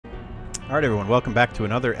Alright everyone, welcome back to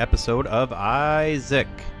another episode of Isaac.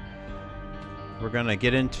 We're gonna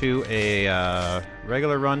get into a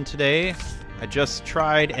regular run today. I just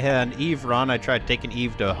tried an Eve run. I tried taking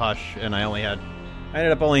Eve to Hush, and I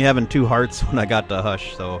ended up only having 2 hearts when I got to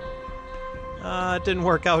Hush, so it didn't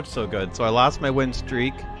work out so good. So I lost my win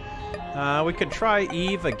streak. We could try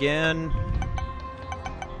Eve again.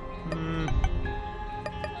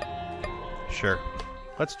 Sure.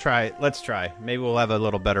 Let's try. Maybe we'll have a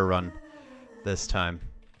little better run this time.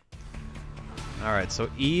 Alright, so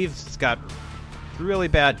Eve's got really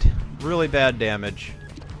bad damage.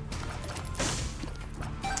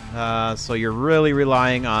 So you're really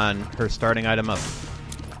relying on her starting item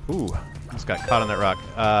of... Ooh, just got caught on that rock.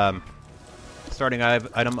 Starting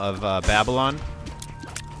item of Babylon.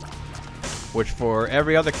 Which for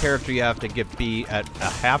every other character you have to be at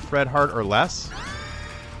a half red heart or less.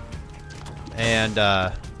 And,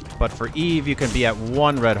 but for Eve you can be at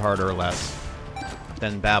 1 red heart or less.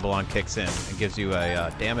 Then Babylon kicks in and gives you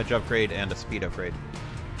a damage upgrade and a speed upgrade.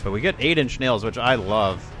 But we get 8-inch nails, which I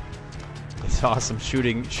love. It's awesome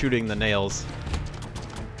shooting the nails.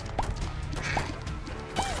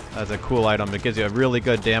 That's a cool item. It gives you a really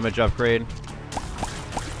good damage upgrade.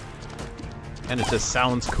 And it just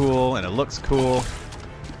sounds cool and it looks cool.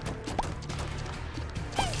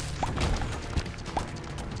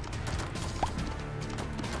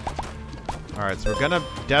 Alright, so we're gonna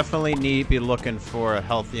definitely be looking for a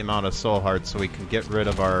healthy amount of soul hearts so we can get rid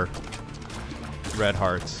of our red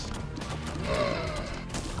hearts. I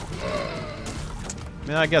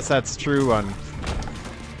mean, I guess that's true on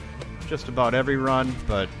just about every run,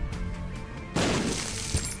 but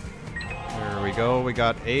there we go. We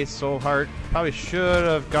got a soul heart. Probably should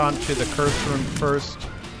have gone to the curse room first.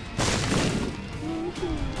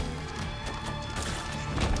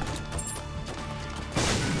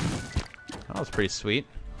 That was pretty sweet.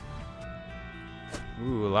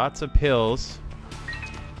 Ooh, lots of pills.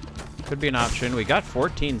 Could be an option. We got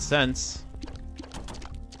 14 cents.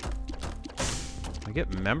 We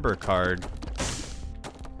get member card.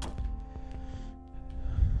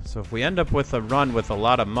 So if we end up with a run with a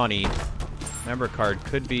lot of money, member card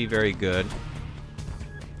could be very good.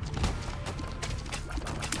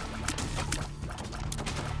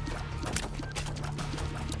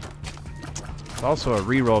 There's also a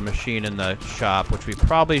reroll machine in the shop, which we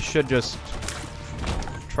probably should just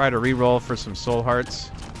try to reroll for some soul hearts.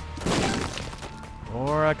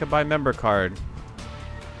 Or I could buy member card.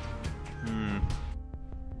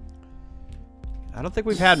 I don't think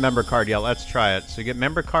we've had member card yet. Let's try it. So you get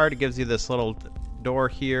member card. It gives you this little door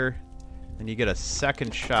here. And you get a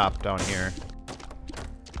second shop down here.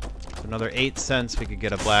 So another 8 cents. We could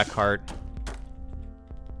get a black heart.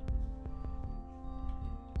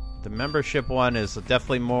 The membership one is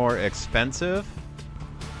definitely more expensive.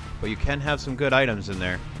 But you can have some good items in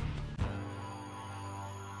there.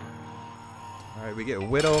 Alright, we get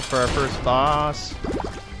Widow for our first boss.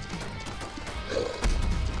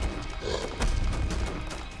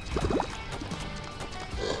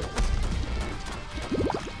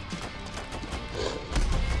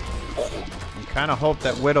 Kind of hope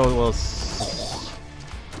that Widow will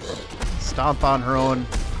stomp on her own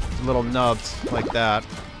little nubs like that.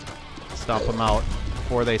 Stomp them out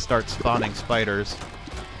before they start spawning spiders.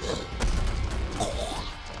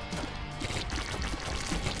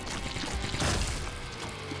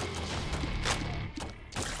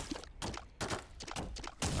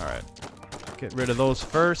 Alright. Get rid of those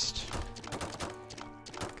first.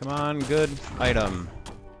 Come on, good item.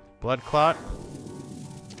 Blood clot.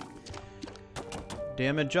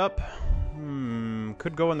 Damage up.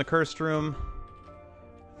 Could go in the cursed room.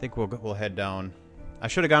 I think we'll head down. I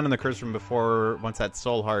should have gone in the cursed room before, once that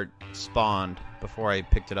soul heart spawned, before I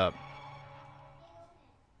picked it up.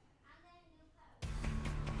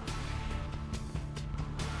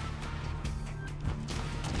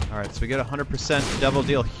 Alright, so we get 100% devil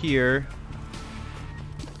deal here.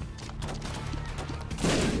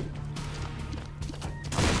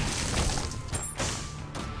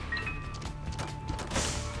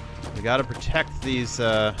 We gotta protect these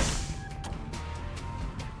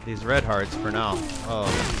red hearts for now. Oh,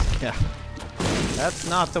 yeah. That's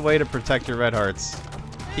not the way to protect your red hearts.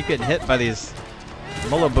 Keep getting hit by these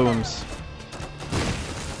mullabooms.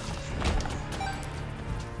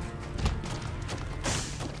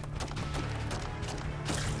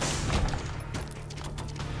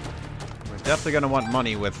 We're definitely gonna want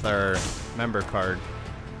money with our member card.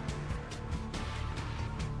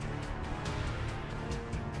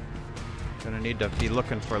 Gonna need to be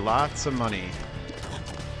looking for lots of money.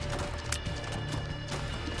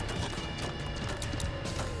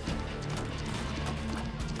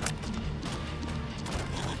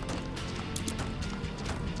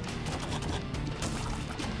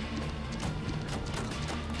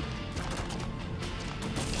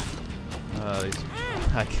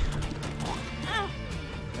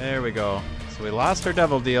 There we go. So we lost our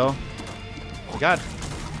Devil Deal. We got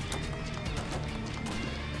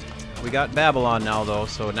Babylon now, though,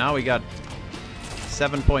 so now we got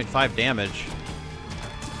 7.5 damage.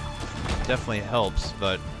 Definitely helps,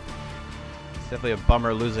 but it's definitely a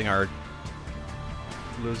bummer losing our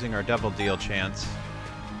Devil Deal chance.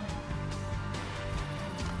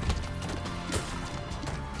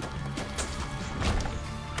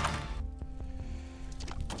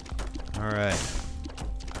 Alright.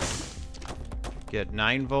 Get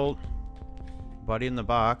 9-volt. Buddy in the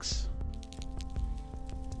box.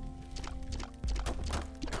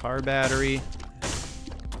 Car battery.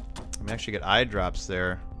 We actually get eye drops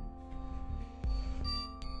there.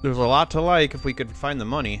 There's a lot to like if we could find the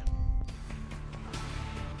money.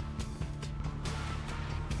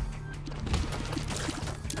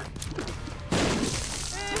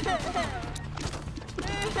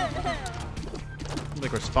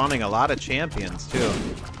 Like we're spawning a lot of champions too.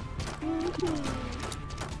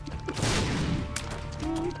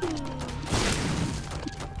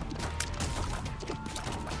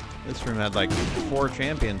 This room had like 4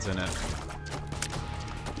 champions in it.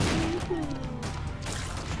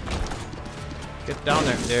 Get down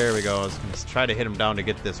there. There we go. I was going to try to hit him down to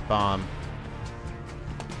get this bomb.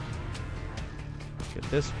 Get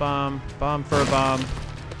this bomb. Bomb for a bomb.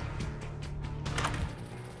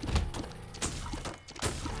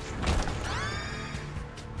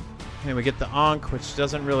 And we get the Ankh, which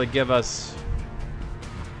doesn't really give us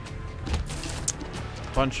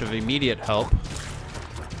a bunch of immediate help.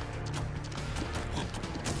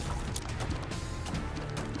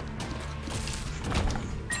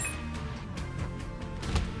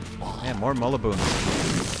 Man, more Mullaboons.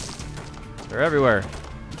 They're everywhere.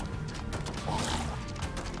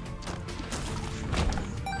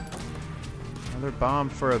 Another bomb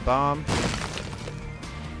for a bomb.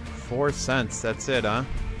 4 cents, that's it, huh?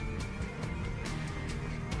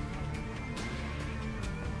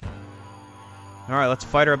 Alright, let's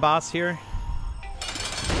fight our boss here.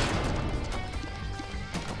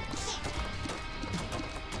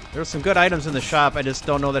 There were some good items in the shop, I just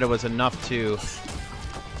don't know that it was enough to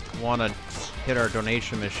want to hit our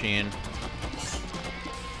donation machine.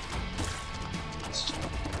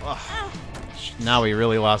 Ugh. Now we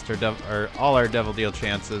really lost all our Devil Deal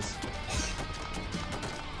chances.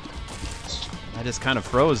 I just kind of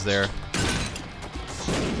froze there.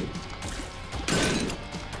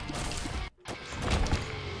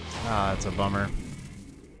 Ah, that's a bummer.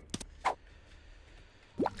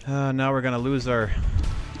 Now we're gonna lose our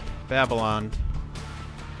Babylon.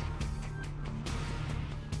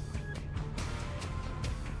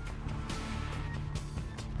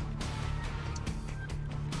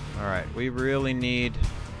 Alright, we really need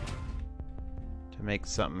to make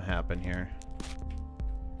something happen here.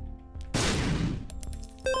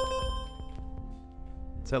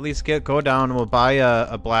 Let's at least go down and we'll buy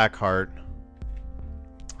a black heart.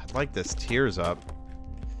 I'd like this Tears up.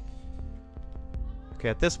 Okay,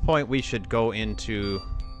 at this point we should go into...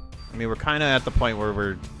 I mean, we're kind of at the point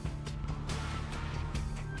where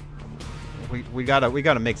we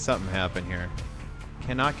gotta make something happen here.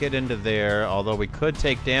 Cannot get into there, although we could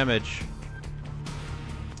take damage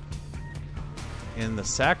in the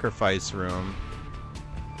sacrifice room.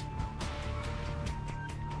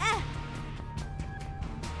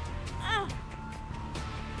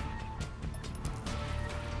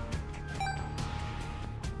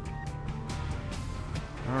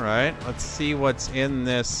 Alright, let's see what's in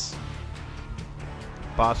this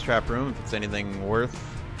boss trap room, if it's anything worth.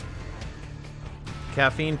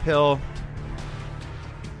 Caffeine pill.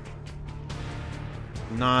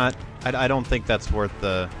 Not... I don't think that's worth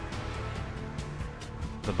the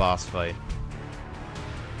boss fight.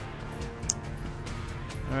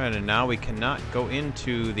 Alright, and now we cannot go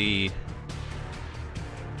into the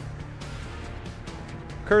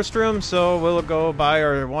cursed room, so we'll go buy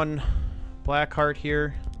our one black heart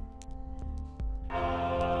here.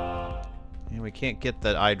 And we can't get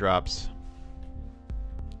the eye drops.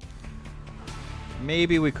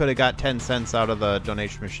 Maybe we could have got 10 cents out of the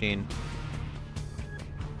donation machine.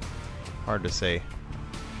 Hard to say.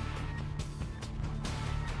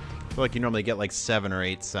 I feel like you normally get like 7 or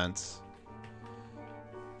 8 cents.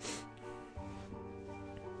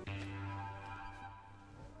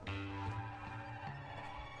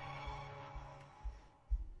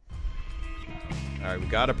 Alright, we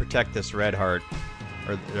gotta protect this red heart.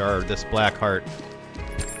 Or this black heart.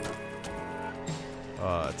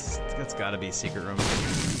 It's gotta be secret room.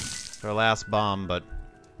 It's our last bomb, but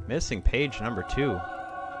missing page number 2.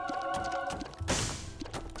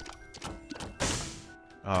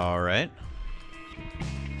 Alright.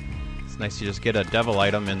 It's nice to just get a devil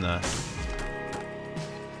item in the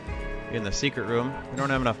secret room. We don't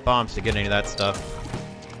have enough bombs to get any of that stuff.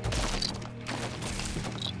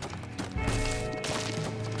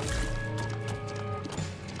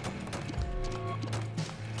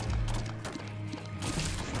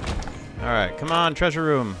 Alright, come on, treasure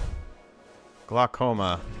room.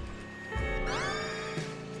 Glaucoma.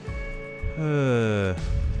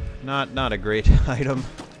 Not a great item.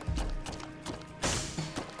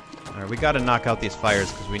 Alright, we gotta knock out these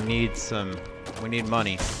fires because we need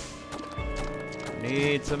money. We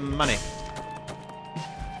need some money.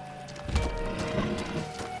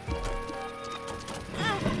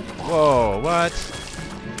 Whoa, what?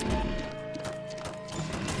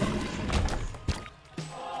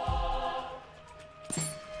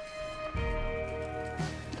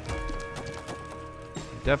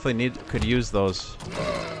 Definitely could use those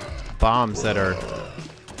bombs that are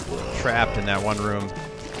trapped in that one room.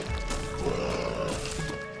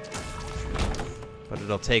 But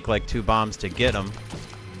it'll take like 2 bombs to get them.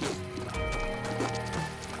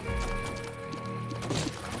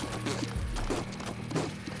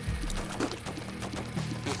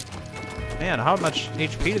 Man, how much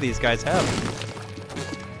HP do these guys have?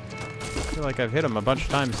 I feel like I've hit them a bunch of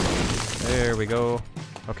times. There we go.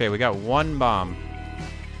 Okay, we got 1 bomb.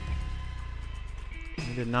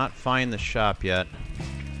 We did not find the shop yet.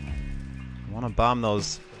 I want to bomb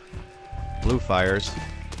those blue fires.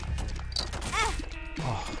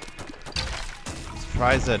 Oh.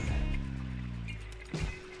 Surprised that...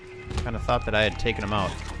 kind of thought that I had taken them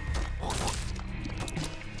out.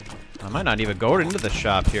 I might not even go into the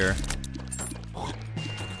shop here. I'm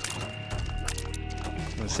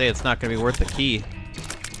gonna say it's not gonna be worth the key.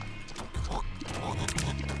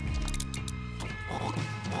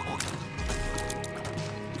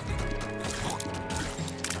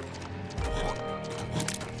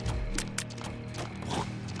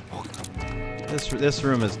 This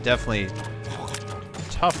room is definitely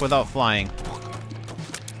tough without flying.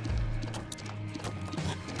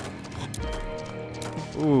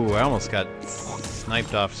 Ooh, I almost got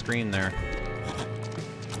sniped off screen there.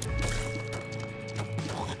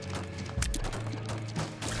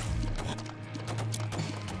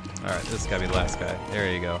 Alright, this has gotta be the last guy.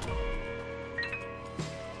 There you go.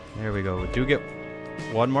 There we go. We do get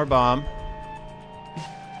 1 more bomb.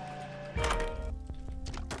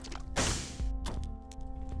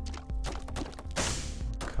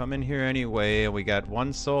 Come in here anyway. We got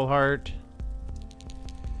 1 soul heart.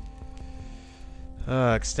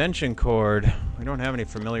 Extension cord. We don't have any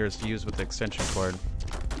familiars to use with the extension cord.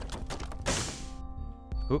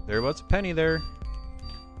 Oop, there was a penny there.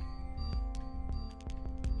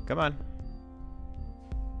 Come on.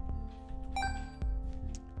 I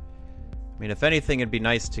mean, if anything, it'd be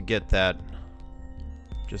nice to get that.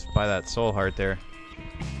 Just buy that soul heart there.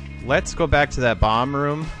 Let's go back to that bomb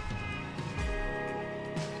room.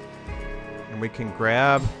 We can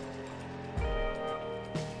grab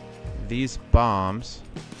these bombs.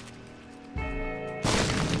 2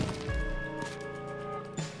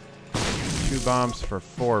 bombs for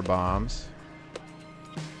 4 bombs.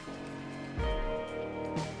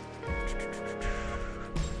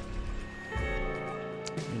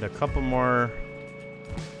 Need a couple more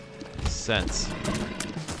cents.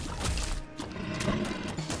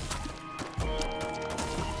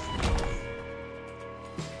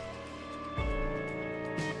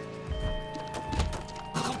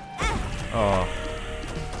 Oh.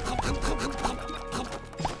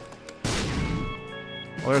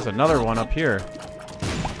 Well, there's another one up here.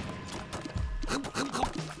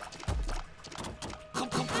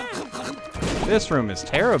 This room is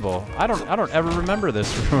terrible. I don't ever remember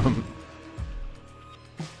this room.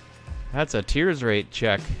 That's a tears rate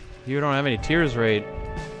check. You don't have any tears rate.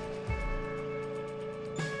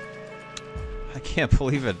 I can't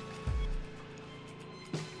believe it.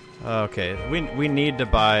 Okay, we need to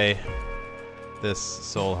buy this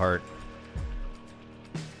soul heart.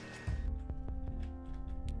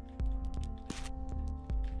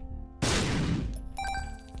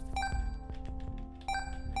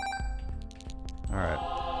 Alright.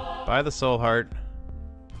 Buy the soul heart.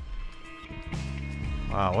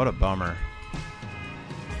 Wow, what a bummer.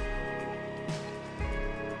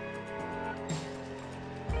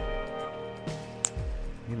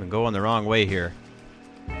 Even going the wrong way here.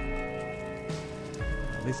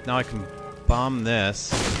 At least now I can bomb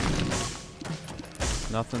this.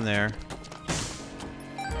 Nothing there.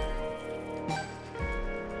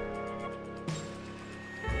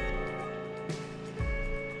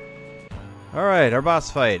 Alright, our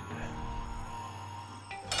boss fight.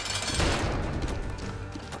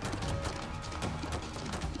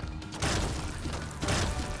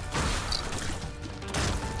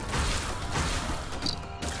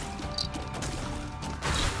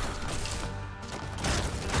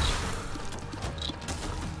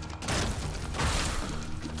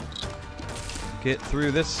 Get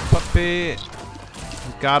through this puppy.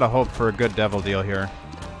 We've gotta hope for a good devil deal here.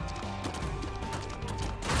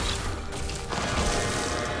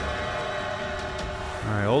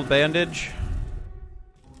 Alright, old bandage.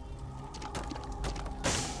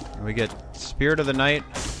 And we get Spirit of the Night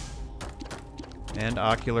and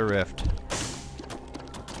Ocular Rift.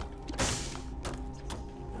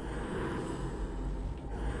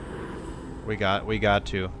 We got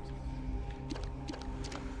to.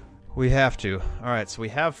 We have to. Alright, so we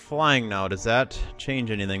have flying now. Does that change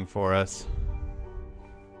anything for us?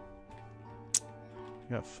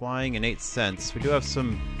 We got flying and 8 cents. We do have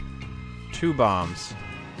some 2 bombs.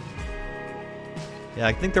 Yeah,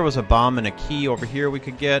 I think there was a bomb and a key over here we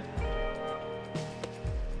could get.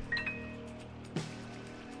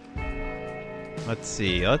 Let's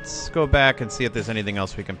see. Let's go back and see if there's anything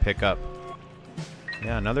else we can pick up.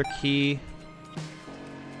 Yeah, another key.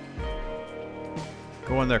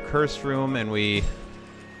 Go in their curse room and we...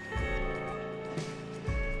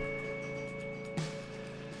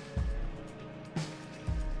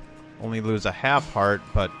 only lose a half heart,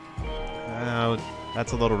 but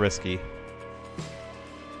that's a little risky.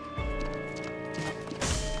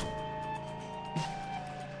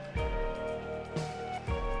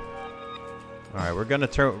 All right, we're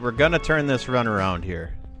gonna turn this run around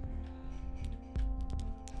here.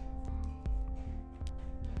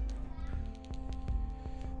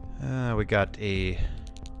 We got a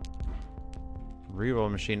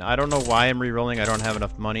reroll machine. I don't know why I'm rerolling. I don't have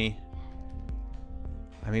enough money.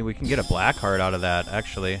 I mean, we can get a black heart out of that,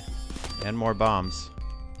 actually. And more bombs.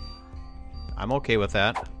 I'm okay with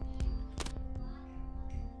that.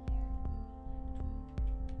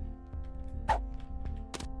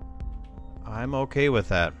 I'm okay with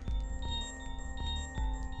that.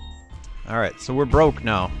 Alright, so we're broke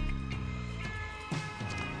now.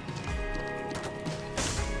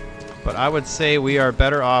 But I would say we are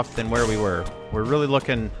better off than where we were. We're really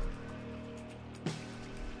looking...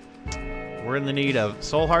 we're in the need of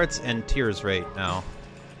soul hearts and tears rate now.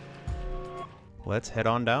 Let's head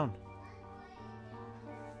on down.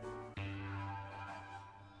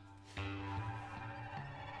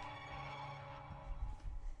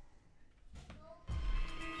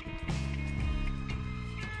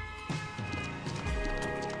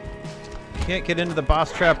 Can't get into the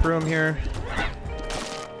boss trap room here.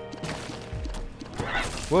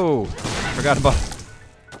 Whoa! Forgot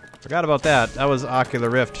about that. That was Ocular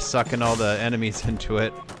Rift sucking all the enemies into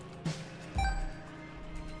it.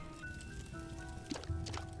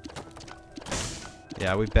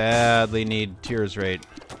 Yeah, we badly need tears rate.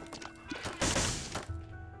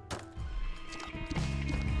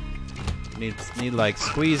 Need like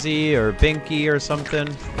Squeezy or Binky or something.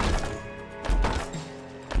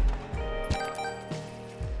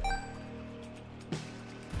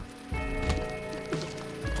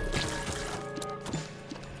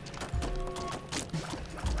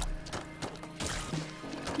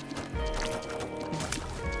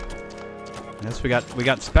 Yes, we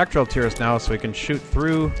got spectral tears now, so we can shoot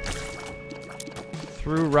through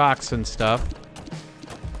rocks and stuff.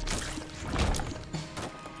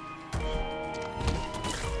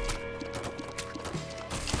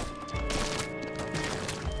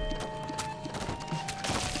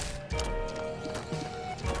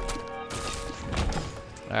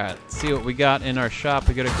 Alright, let's see what we got in our shop.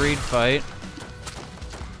 We got a greed fight.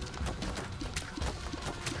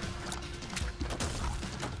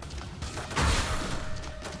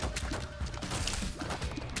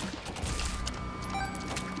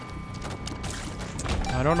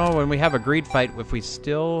 I don't know when we have a greed fight if we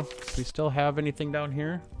still have anything down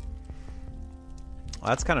here. Well,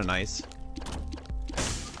 that's kind of nice.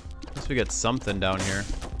 At least we get something down here.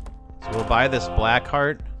 So we'll buy this black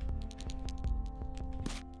heart.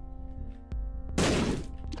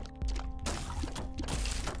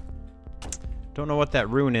 Don't know what that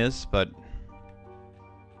rune is, but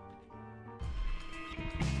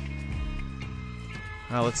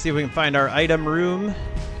let's see if we can find our item room.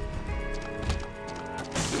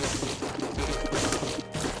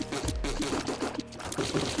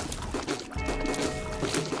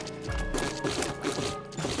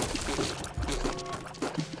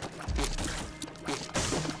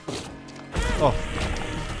 Oh,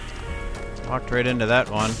 walked right into that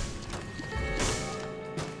one.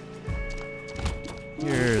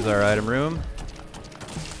 Here's our item room.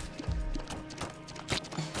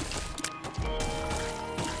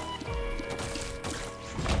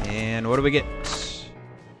 And what do we get?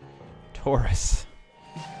 Taurus.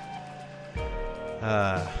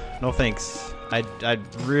 No thanks. I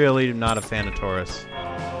really am not a fan of Taurus.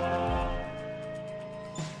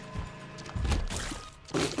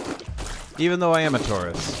 Even though I am a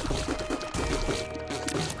Taurus.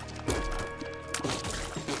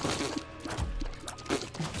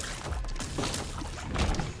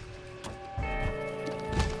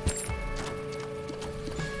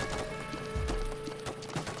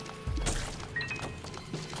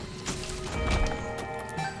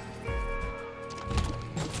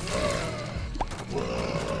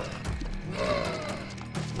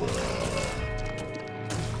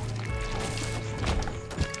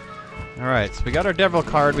 Alright, so we got our Devil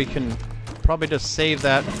card. We can probably just save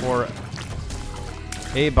that for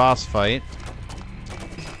a boss fight.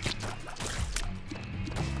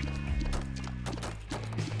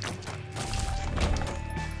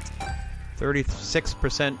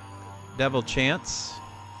 %36 Devil chance.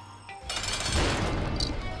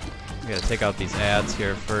 We gotta take out these ads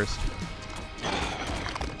here first.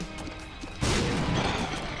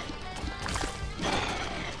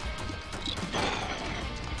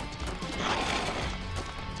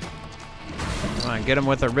 Come on, get him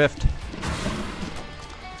with a rift.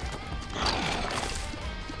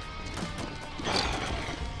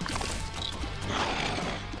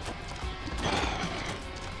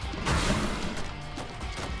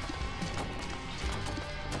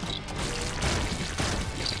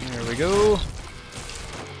 There we go.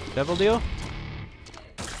 Devil deal?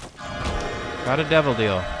 Got a devil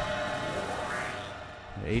deal.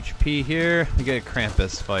 HP here. We get a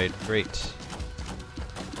Krampus fight. Great.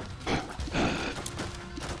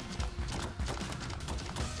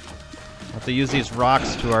 Have to use these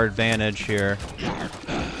rocks to our advantage here.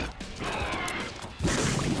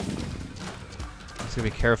 Just gotta be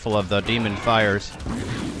careful of the demon fires.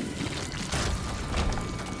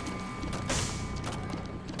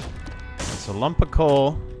 It's a lump of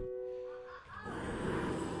coal.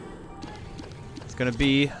 It's gonna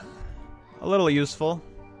be a little useful.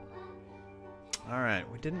 Alright,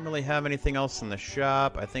 we didn't really have anything else in the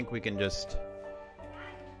shop. I think we can just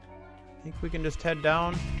head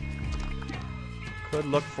down. Could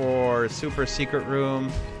look for super secret room.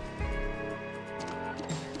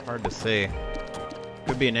 Hard to say.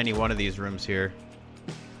 Could be in any one of these rooms here.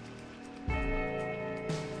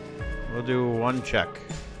 We'll do one check.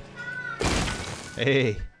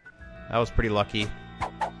 Hey, that was pretty lucky.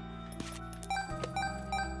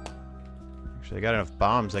 Actually, I got enough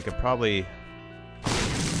bombs. I could probably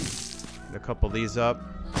get a couple of these up.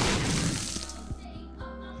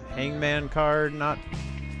 Hangman card, not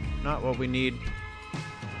what we need.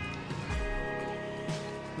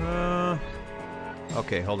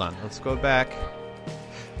 Okay, hold on. Let's go back.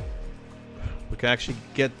 We can actually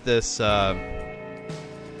get this, where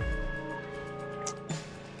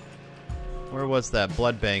was that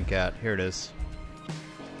blood bank at? Here it is.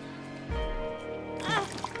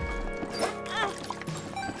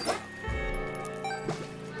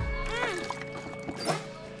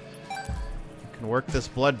 We can work this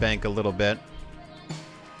blood bank a little bit.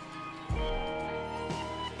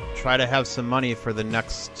 Try to have some money for the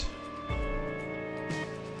next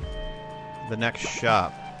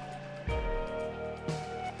shop.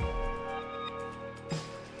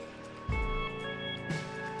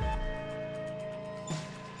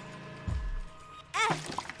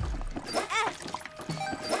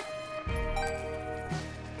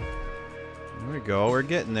 There we go, we're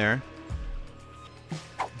getting there.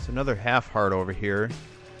 There's another half heart over here.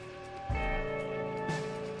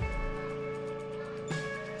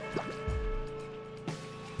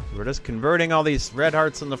 We're just converting all these red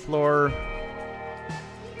hearts on the floor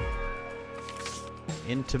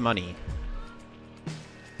into money.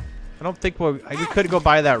 I don't think we could go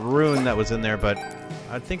buy that rune that was in there, but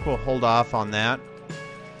I think we'll hold off on that.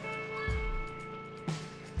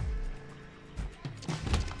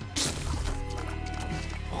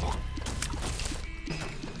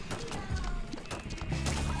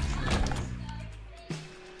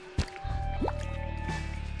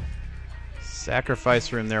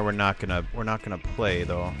 Sacrifice room there we're not gonna play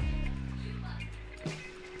though.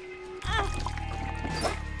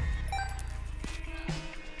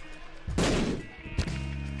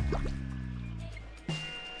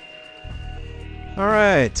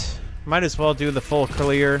 Alright. Might as well do the full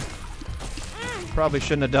clear. Probably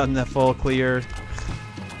shouldn't have done the full clear.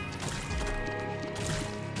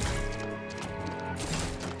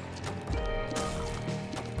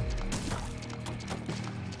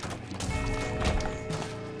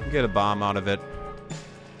 Get a bomb out of it.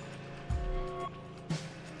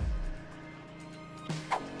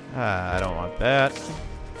 I don't want that.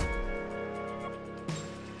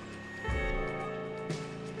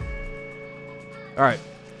 Alright,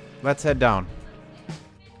 let's head down.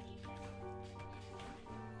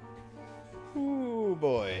 Ooh,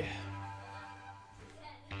 boy.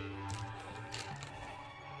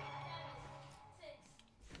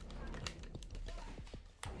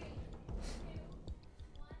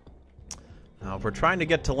 if we're trying to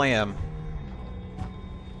get to Lamb,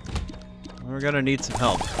 we're gonna need some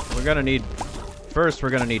help. We're gonna need... First, we're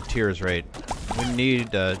gonna need tears rate. We need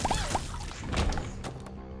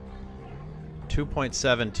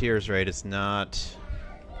 2.7 tears rate. It's not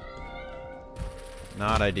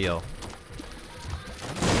ideal.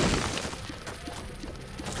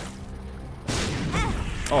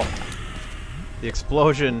 Oh, the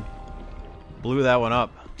explosion blew that one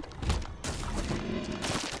up.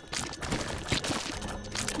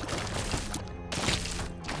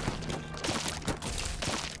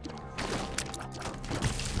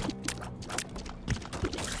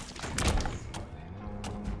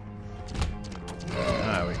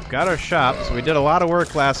 Got our shop, so we did a lot of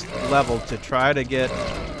work last level to try to get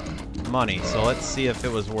money, so let's see if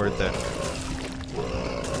it was worth it.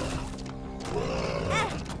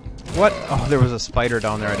 What? Oh, there was a spider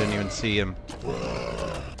down there, I didn't even see him.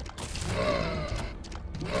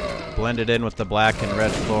 Blended in with the black and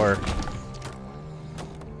red floor.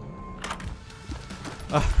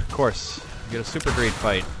 Of course, get a super greed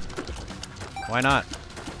fight. Why not?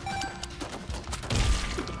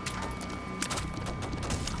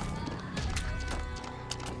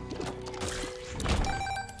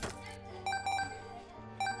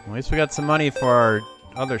 At least we got some money for our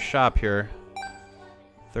other shop here.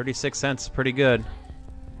 36 cents, pretty good.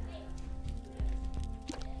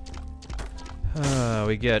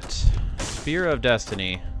 We get Spear of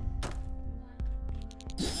Destiny.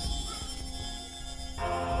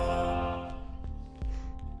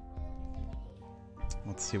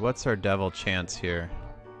 Let's see, what's our devil chance here?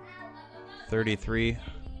 33.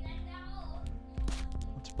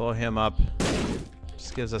 Let's blow him up.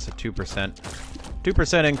 Just gives us a 2%.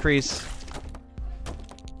 2% increase.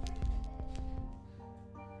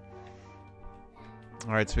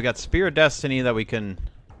 Alright, so we got Spear of Destiny that we can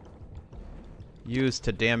use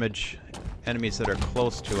to damage enemies that are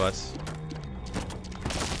close to us.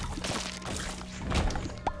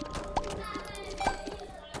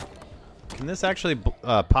 Can this actually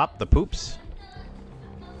pop the poops?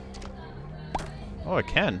 Oh, it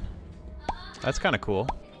can. That's kind of cool.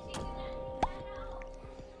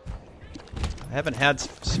 I haven't had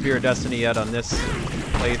Spear of Destiny yet on this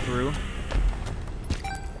playthrough.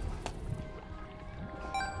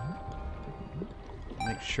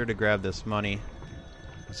 Make sure to grab this money.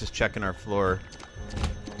 Let's just check in our floor.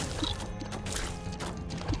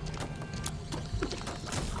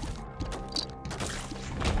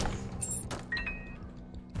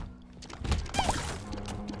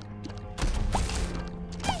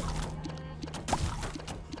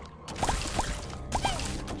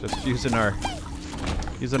 Just using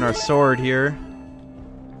our sword here.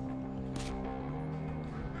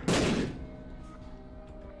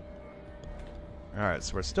 Alright,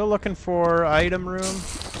 so we're still looking for item room.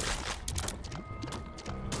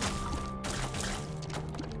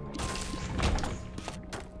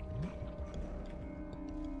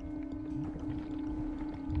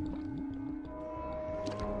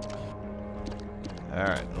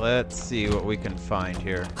 Alright, let's see what we can find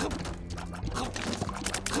here.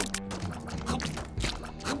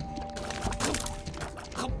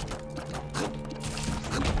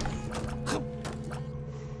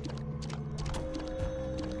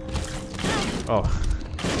 Oh.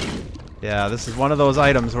 Yeah, this is one of those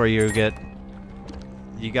items where you got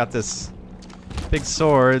this big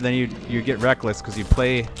sword, then you get reckless because you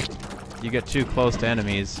get too close to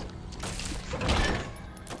enemies.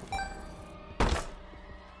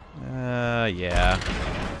 Yeah.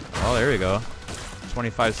 Oh, there we go.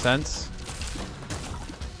 25 cents.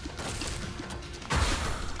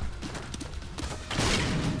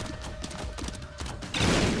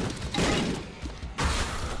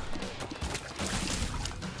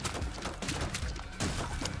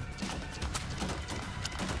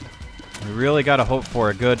 We really gotta hope for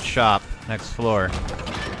a good shop next floor.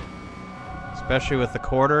 Especially with the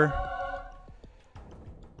quarter.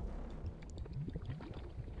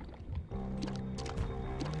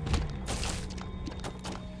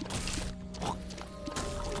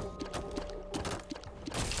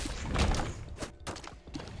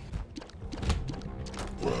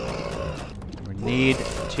 We need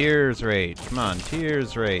tears rate. Come on,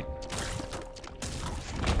 tears rate.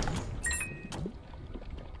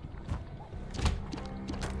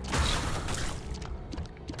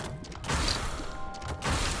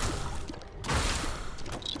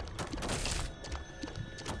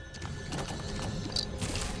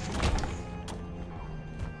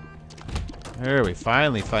 There, we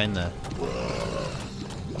finally find the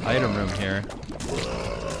item room here.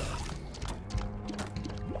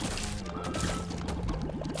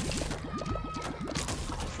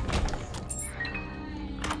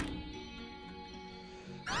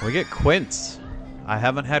 We get Quince. I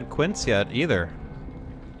haven't had Quince yet either.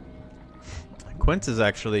 Quince is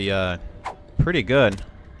actually pretty good.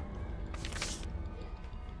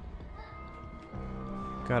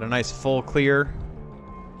 Got a nice full clear.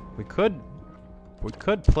 We could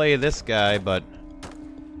play this guy, but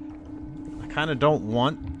I kind of don't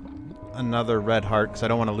want another red heart because I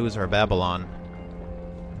don't want to lose our Babylon.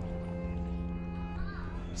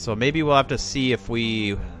 So maybe we'll have to see if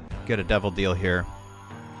we get a devil deal here.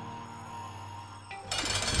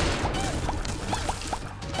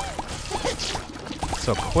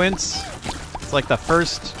 So Quince, it's like the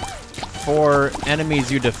first 4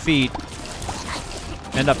 enemies you defeat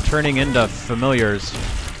end up turning into familiars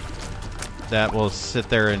that will sit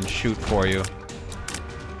there and shoot for you.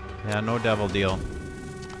 Yeah, no devil deal.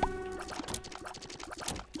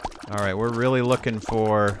 Alright, we're really looking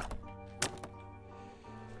for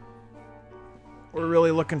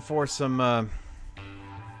some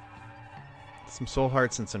soul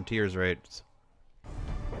hearts and some tears rates.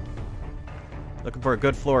 Looking for a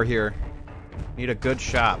good floor here. Need a good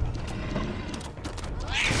shop.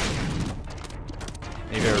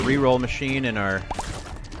 Maybe a reroll machine in our...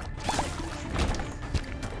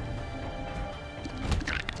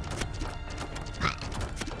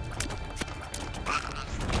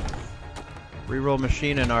 Reroll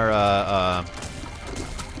machine in our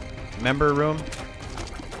member room.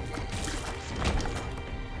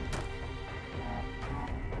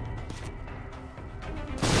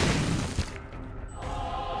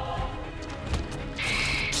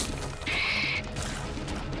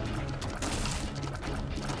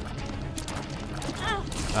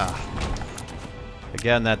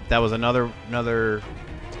 Again, that was another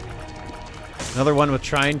one with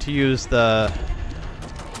trying to use the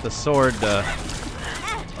sword.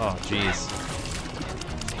 Oh, jeez,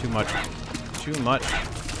 too much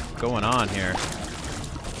going on here.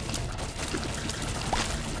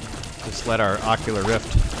 Just let our Ocular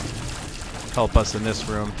Rift help us in this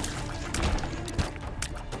room.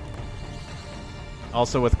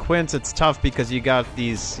 Also with Quince, it's tough because you got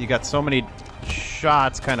so many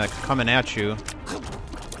shots kind of coming at you.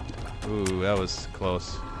 Ooh, that was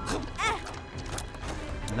close.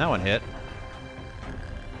 And that one hit.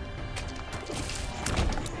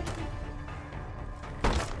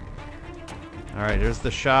 Alright, here's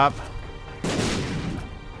the shop.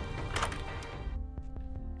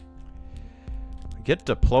 Get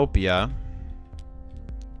Diplopia.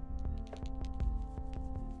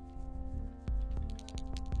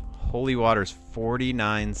 Holy water's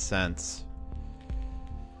 49 cents.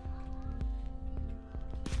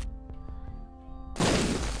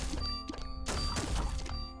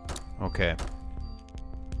 Okay.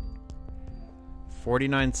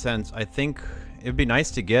 49 cents. I think it'd be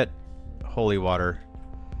nice to get holy water.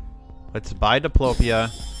 Let's buy Diplopia.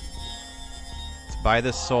 Let's buy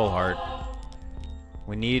this soul heart.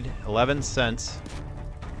 We need 11 cents.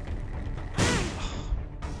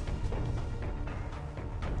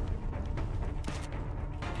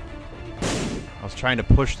 I was trying to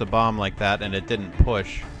push the bomb like that and it didn't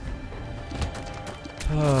push.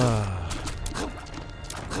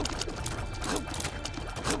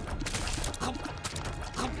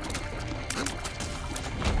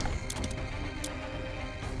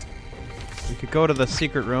 We could go to the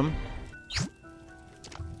secret room.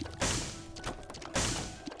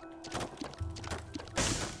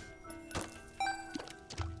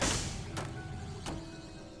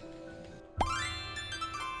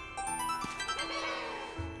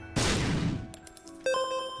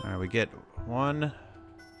 Alright, we get 1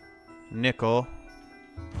 nickel.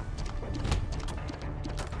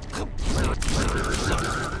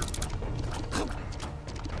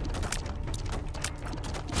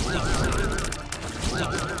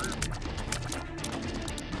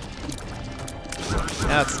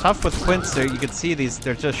 Yeah, it's tough with Quince there. You can see there's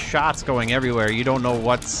just shots going everywhere. You don't know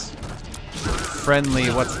what's friendly,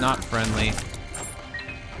 what's not friendly.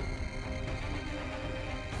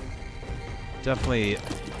 Definitely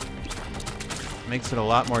makes it a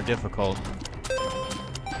lot more difficult.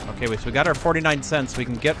 Okay, so we got our 49 cents. We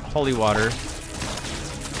can get holy water.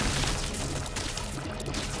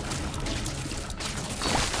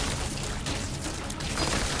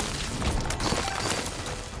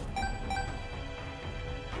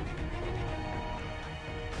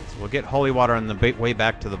 We'll get holy water on the way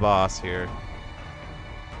back to the boss here.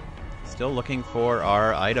 Still looking for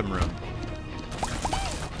our item room.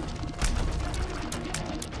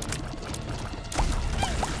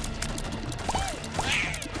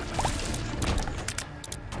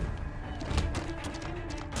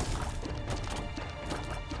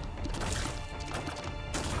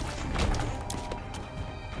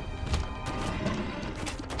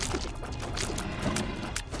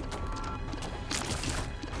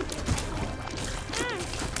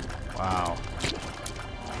 Wow.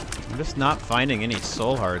 I'm just not finding any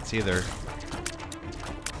soul hearts either.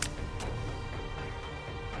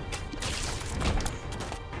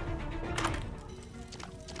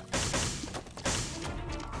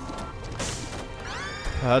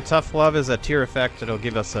 Tough Love is a tier effect. It'll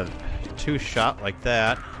give us a 2-shot like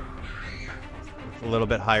that. With a little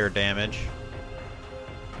bit higher damage.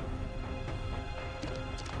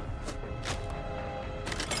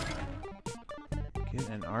 Get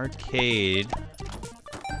an arcade.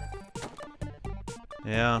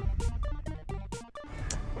 Yeah.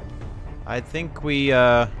 I think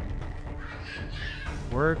we're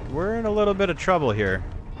in a little bit of trouble here.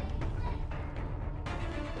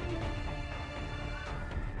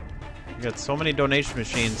 We got so many donation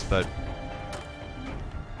machines, but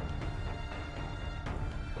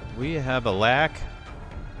we have a lack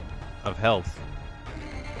of health.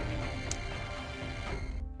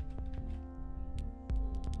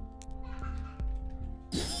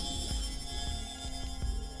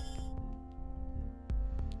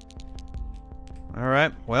 All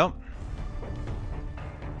right, well,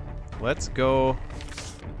 let's go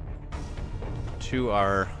to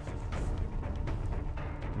our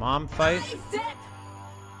mom fight.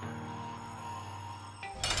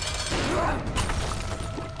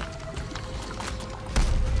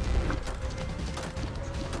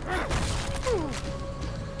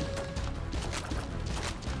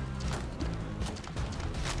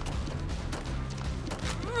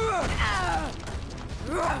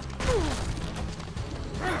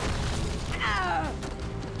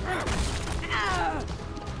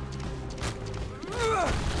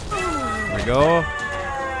 There we go.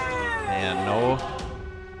 And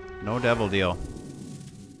no devil deal.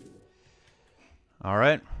 All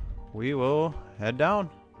right, we will head down.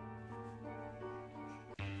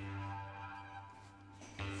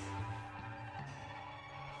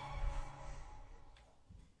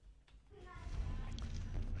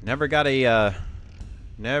 Never got a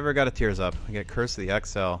Tears Up. I get Curse of the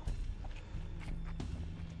XL.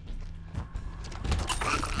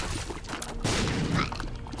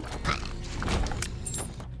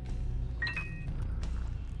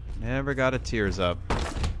 Never got a Tears Up.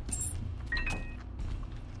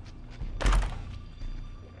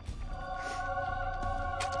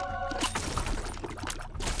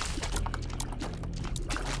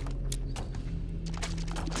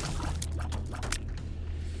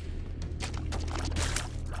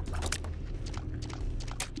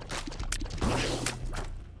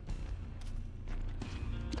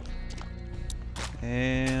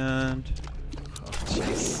 And oh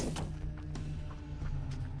jeez.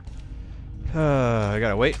 I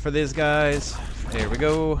gotta wait for these guys. There we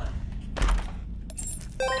go.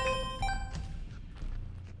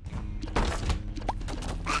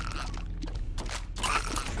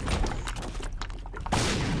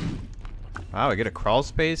 Wow, I get a crawl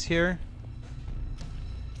space here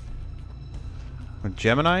with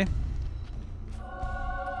Gemini.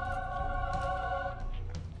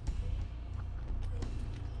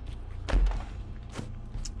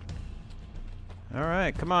 All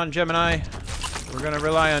right, come on, Gemini. We're gonna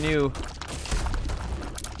rely on you.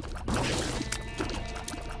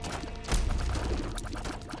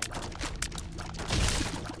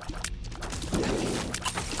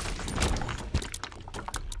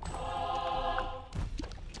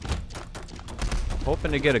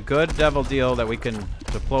 Hoping to get a good devil deal that we can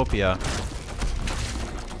diplopia.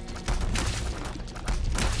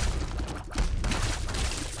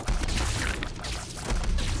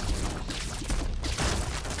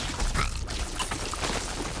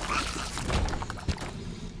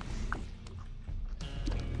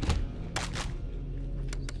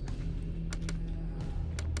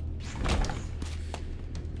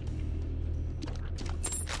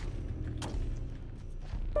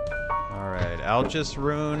 Algis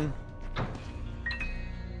rune.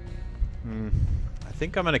 I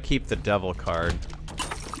think I'm gonna keep the devil card.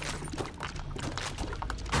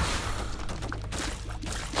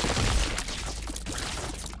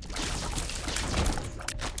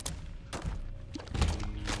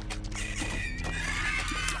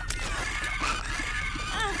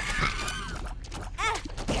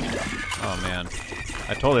 Oh man,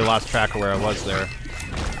 I totally lost track of where I was there.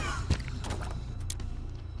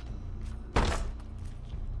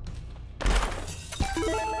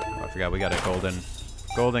 I forgot we got a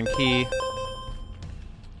golden key.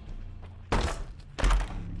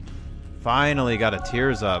 Finally got a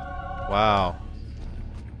Tears Up. Wow.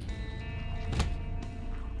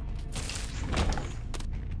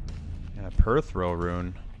 And a Perthro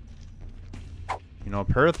rune. You know,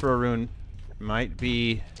 Perthro rune might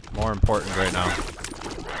be more important right now.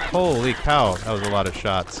 Holy cow, that was a lot of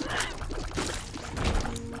shots.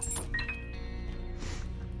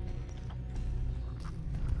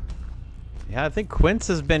 Yeah, I think Quince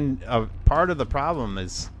has been a part of the problem.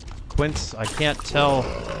 Is Quince, I can't tell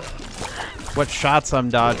what shots I'm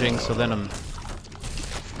dodging, so then I'm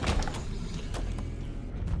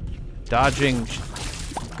dodging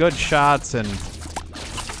good shots and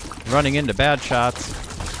running into bad shots.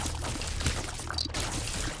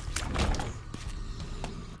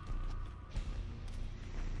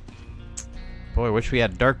 Boy, I wish we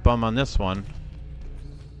had Dark Bum on this one.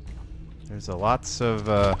 There's lots of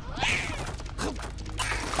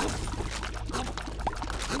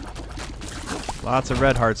lots of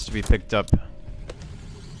red hearts to be picked up.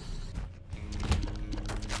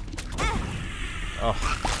 Oh.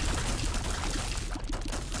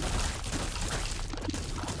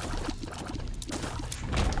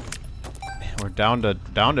 We're down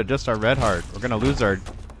to just our red heart. We're gonna lose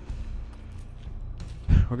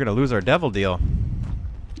our devil deal.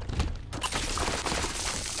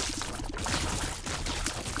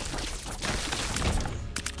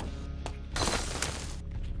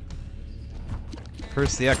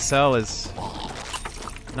 Curse the XL is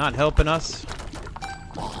not helping us.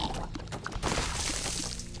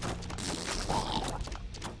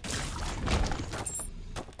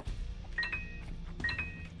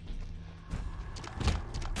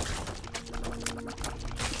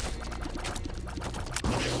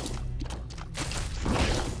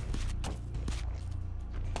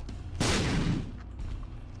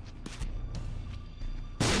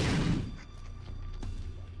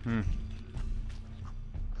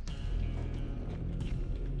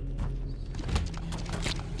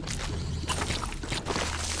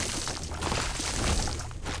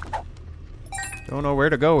 Don't know where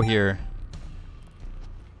to go here.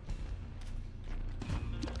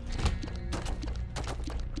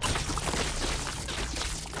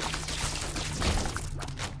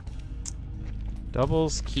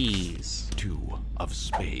 Doubles keys. 2 of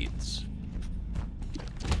spades.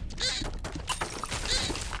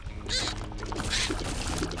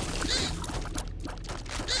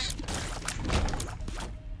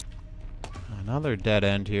 Another dead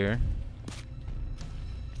end here.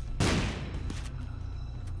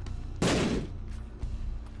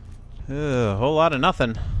 A whole lot of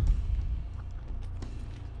nothing.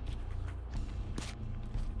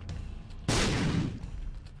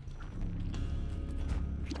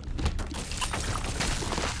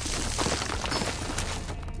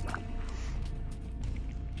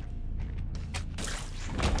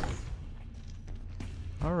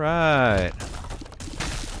 All right.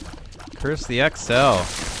 Curse the XL.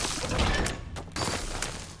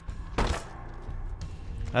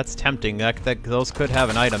 That's tempting. Those could have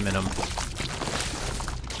an item in them.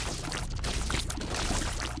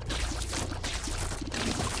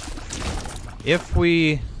 If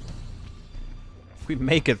we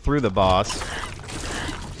make it through the boss,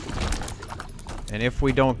 and if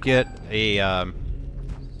we don't get a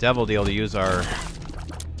devil deal to use our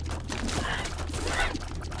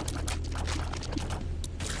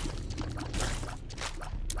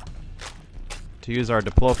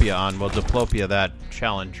diplopia on, we'll diplopia that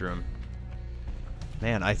challenge room.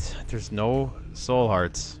 Man, there's no soul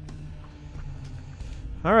hearts.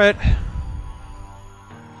 All right.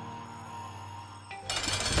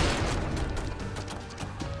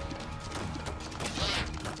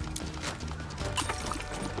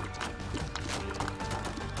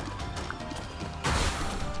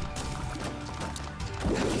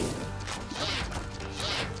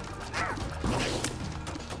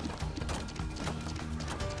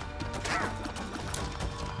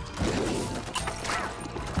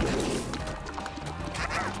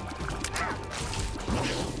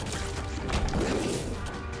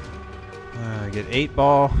 Get 8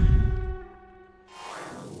 ball.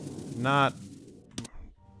 Not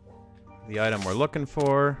the item we're looking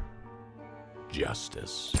for.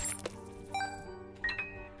 Justice.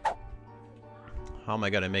 How am I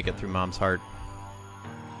gonna make it through Mom's heart?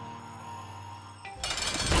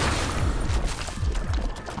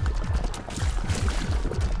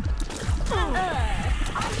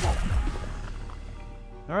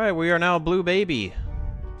 All right, we are now Blue Baby.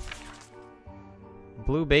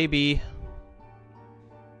 Blue Baby.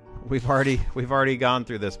 We've already gone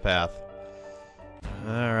through this path.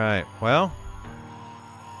 All right. Well,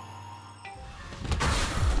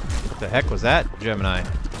 what the heck was that, Gemini?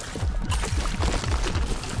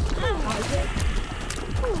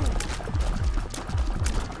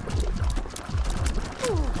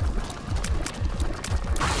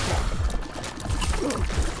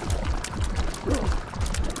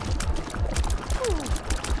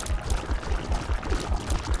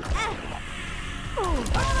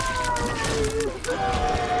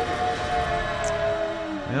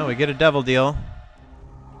 get a devil deal.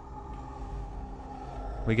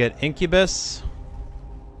 We get Incubus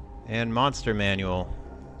and Monster Manual.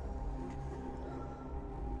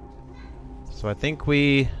 So I think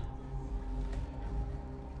we...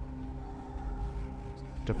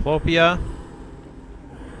 Diplopia.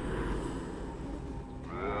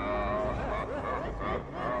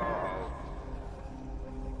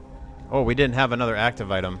 Oh, we didn't have another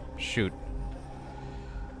active item. Shoot.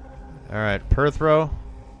 Alright, Perthro.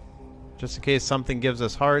 Just in case something gives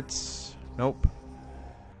us hearts. Nope.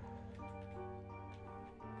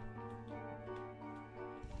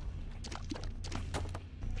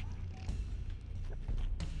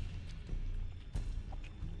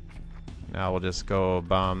 Now we'll just go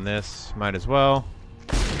bomb this. Might as well.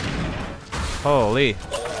 Holy.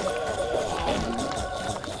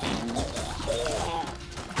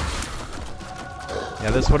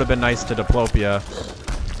 Yeah, this would have been nice to Diplopia.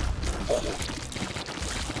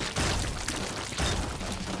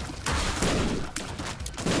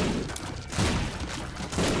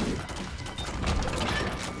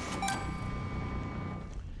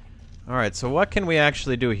 Alright, so what can we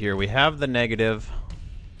actually do here? We have the negative.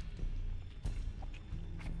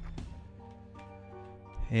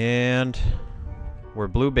 And we're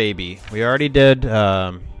Blue Baby. We already did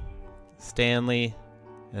Stanley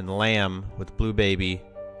and Lamb with Blue Baby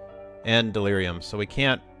and Delirium, so we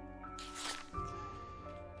can't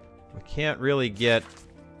really get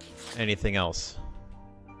anything else.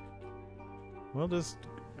 We'll just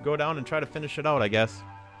go down and try to finish it out, I guess.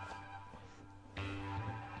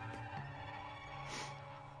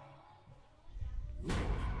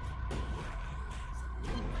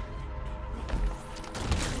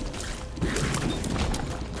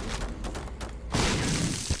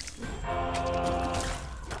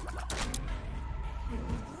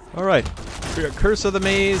 Alright, we got Curse of the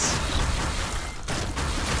Maze.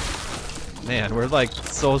 Man, we're like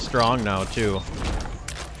so strong now too.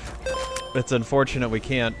 It's unfortunate we're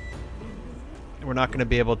not going to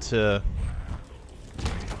be able to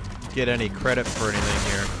get any credit for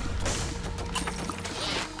anything here.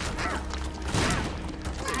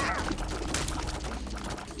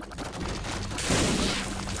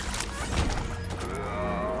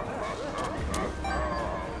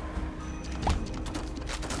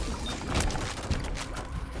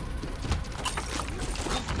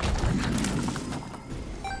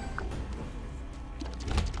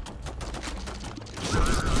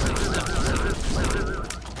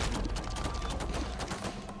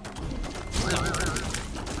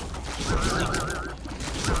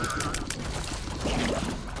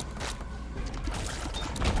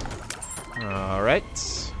 Alright.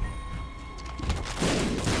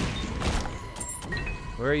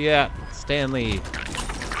 Where are you at, Stanley?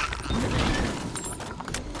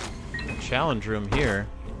 Challenge room here.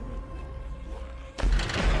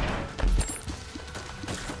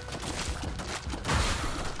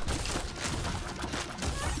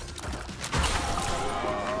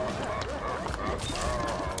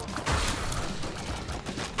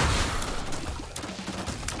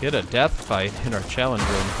 Get a death fight in our challenge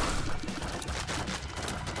room.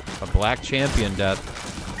 A black champion death.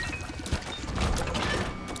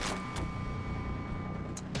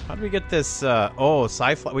 How do we get this? Oh,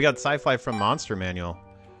 Sci-Fly. We got Sci-Fly from Monster Manual.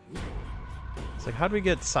 It's like, how do we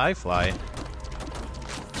get Sci-Fly?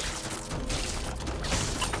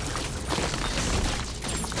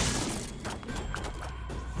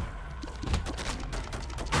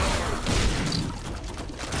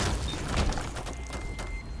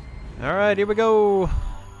 All right, here we go.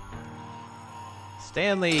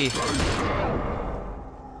 Stanley.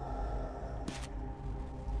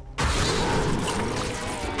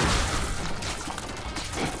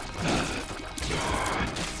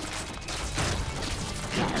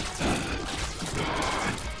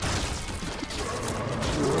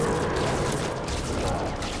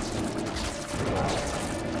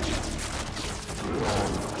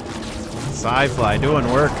 Sci-Fly doing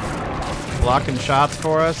work. Blocking shots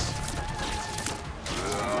for us.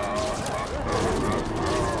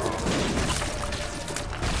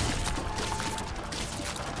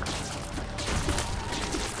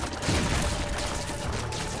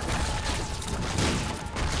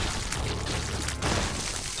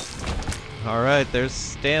 Alright, there's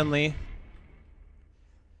Stanley.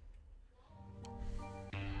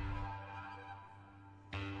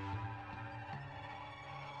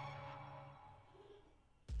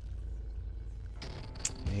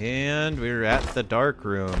 And we're at the dark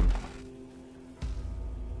room.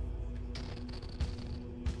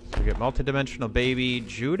 So we get multidimensional baby,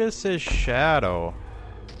 Judas's shadow.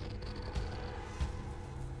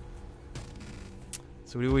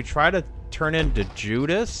 So do we try to turn into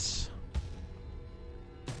Judas?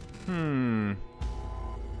 Maybe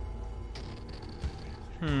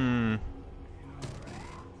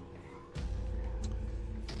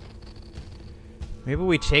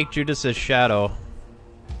we take Judas's shadow.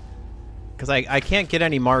 Because I can't get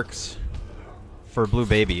any marks for Blue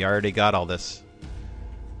Baby. I already got all this.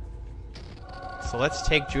 So let's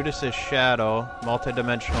take Judas's shadow,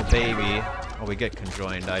 multi-dimensional baby. Oh, we get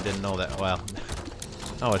conjoined. I didn't know that. Well,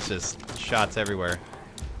 oh, it's just shots everywhere.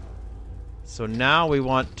 So now we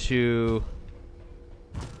want to...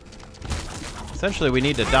 Essentially, we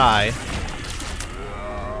need to die.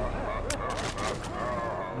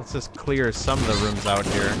 Let's just clear some of the rooms out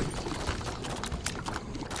here.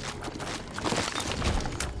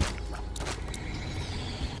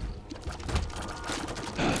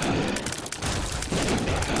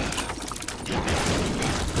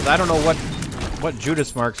 Because I don't know what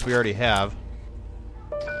Judas marks we already have.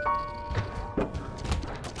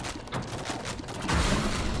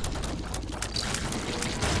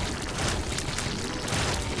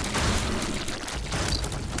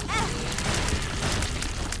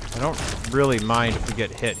 I don't really mind if we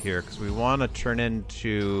get hit here, because we want to turn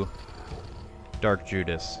into Dark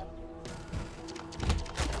Judas.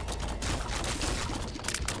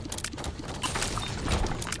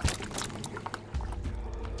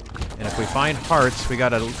 And if we find hearts, we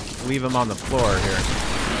gotta leave them on the floor here.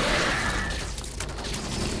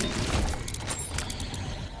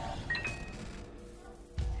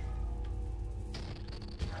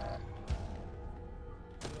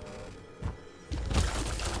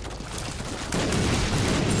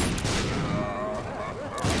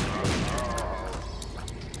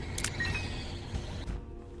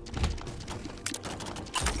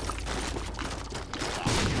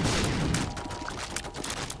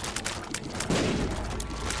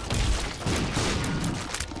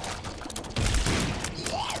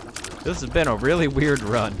 This has been a really weird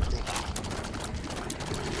run.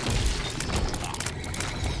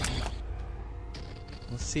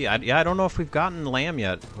 Let's see. I don't know if we've gotten Lamb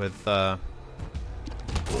yet with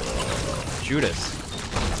Judas.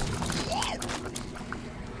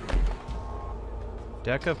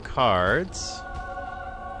 Deck of cards.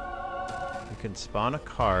 You can spawn a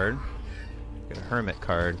card. Get a hermit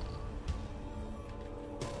card.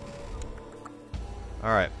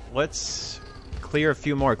 Alright, let's clear a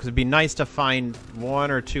few more, because it'd be nice to find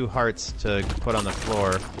 1 or 2 hearts to put on the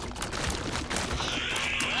floor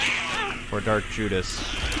for Dark Judas.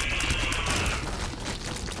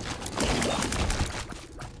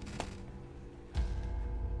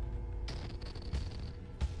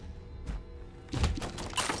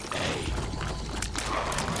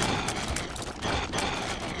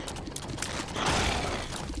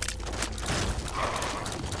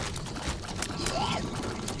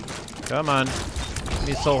 Come on. Give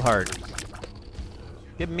me a soul heart.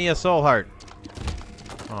 Give me a soul heart.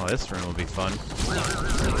 Oh, this room will be fun.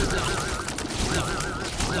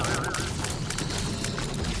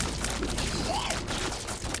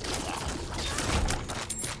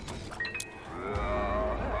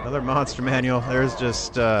 Another monster manual. There's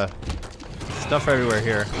just stuff everywhere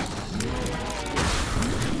here.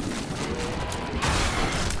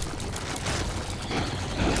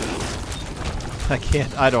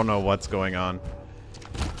 I don't know what's going on.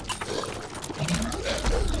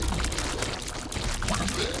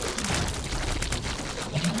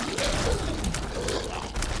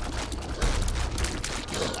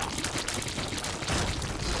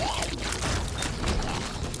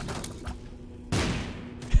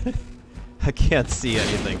 I can't see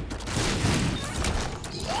anything.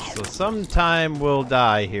 So sometime we'll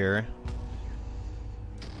die here.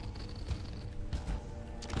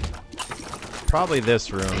 Probably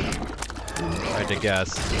this room. I had to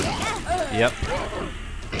guess. Yep.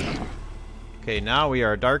 Okay, now we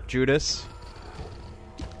are Dark Judas.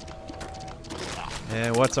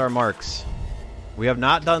 And what's our marks? We have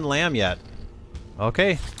not done Lamb yet.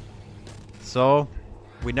 Okay. So,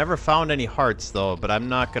 we never found any hearts though, but I'm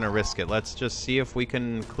not gonna risk it. Let's just see if we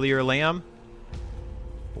can clear Lamb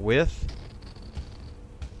with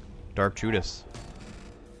Dark Judas.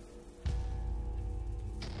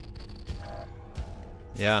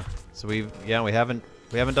 Yeah, so we haven't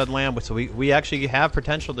done Lamb, so we actually have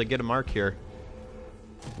potential to get a mark here.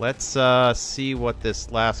 Let's see what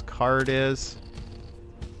this last card is.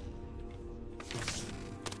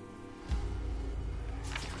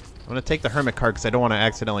 I'm gonna take the Hermit card because I don't want to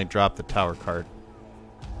accidentally drop the Tower card.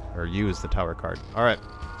 Or use the Tower card. Alright.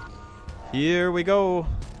 Here we go.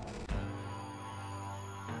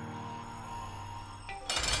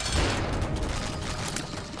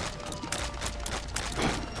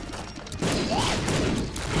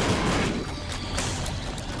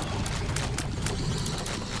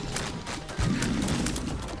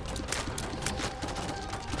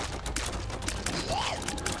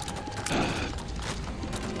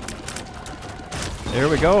 there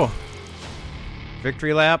we go.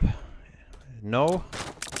 Victory lap. No.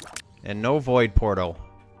 And no void portal.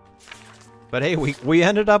 But hey, we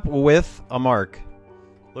ended up with a mark.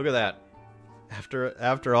 Look at that.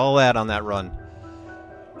 After all that on that run.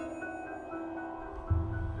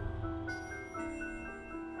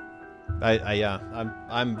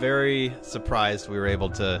 I'm very surprised we were able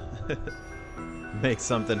to make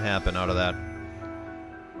something happen out of that.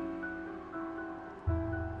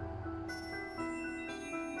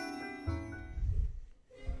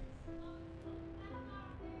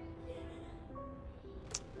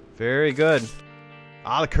 Very good.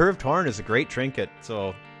 Ah, the curved horn is a great trinket.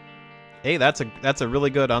 So, hey, that's a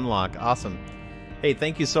really good unlock. Awesome. Hey,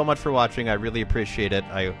 thank you so much for watching. I really appreciate it.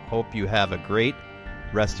 I hope you have a great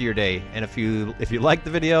rest of your day. And if you liked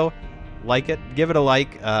the video, like it, give it a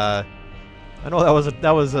like. I know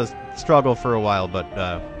that was a struggle for a while, but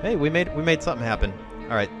hey, we made something happen.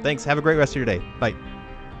 All right, thanks. Have a great rest of your day. Bye.